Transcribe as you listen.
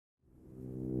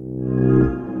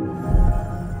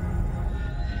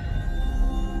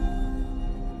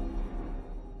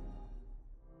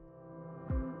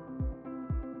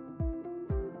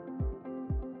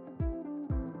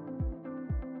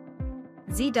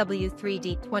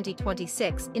ZW3D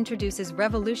 2026 introduces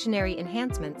revolutionary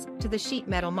enhancements to the sheet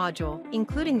metal module,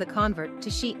 including the convert to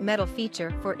sheet metal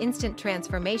feature for instant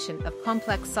transformation of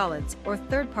complex solids or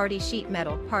third-party sheet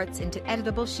metal parts into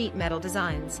editable sheet metal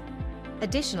designs.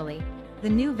 Additionally, the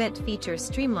new vent feature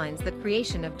streamlines the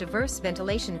creation of diverse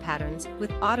ventilation patterns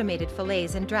with automated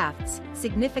fillets and drafts,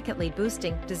 significantly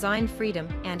boosting design freedom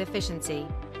and efficiency.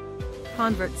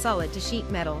 Convert solid to sheet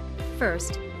metal.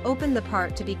 First, open the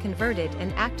part to be converted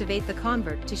and activate the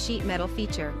convert to sheet metal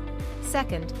feature.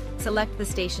 Second, select the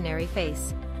stationary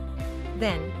face.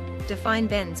 Then, define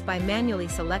bends by manually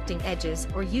selecting edges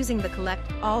or using the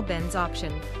Collect All Bends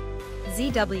option.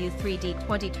 ZW3D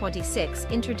 2026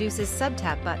 introduces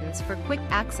sub-tap buttons for quick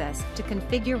access to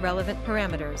configure relevant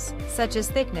parameters, such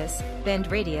as thickness,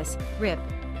 bend radius, rip.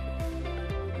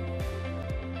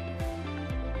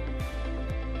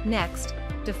 Next,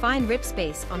 define rip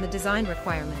space on the design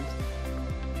requirement.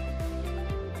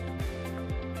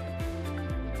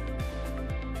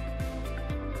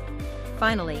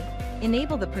 Finally,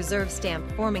 enable the Preserve Stamp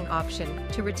Forming option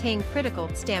to retain critical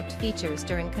stamped features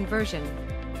during conversion.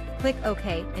 Click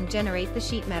OK and generate the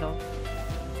sheet metal.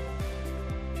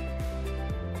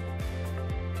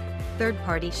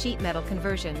 Third-party sheet metal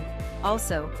conversion.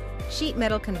 Also, sheet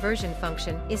metal conversion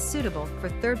function is suitable for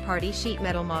third-party sheet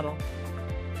metal model.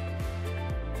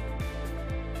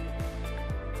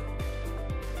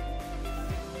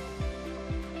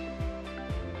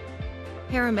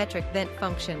 Parametric vent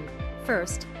function.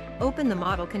 First, open the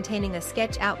model containing a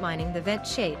sketch outlining the vent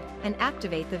shape and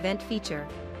activate the vent feature.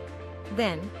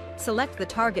 Then, select the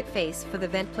target face for the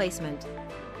vent placement.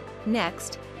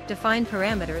 Next, define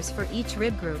parameters for each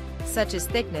rib group, such as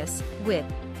thickness,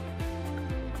 width,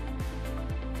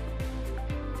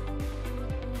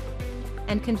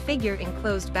 and configure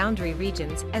enclosed boundary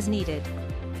regions as needed.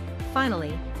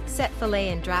 Finally, set fillet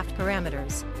and draft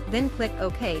parameters, then click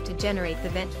OK to generate the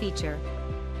vent feature.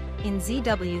 In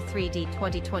ZW3D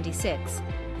 2026,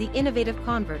 the innovative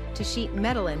convert to sheet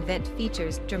metal and vent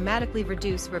features dramatically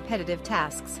reduce repetitive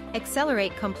tasks,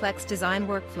 accelerate complex design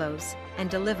workflows, and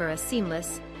deliver a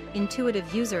seamless,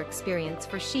 intuitive user experience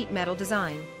for sheet metal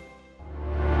design.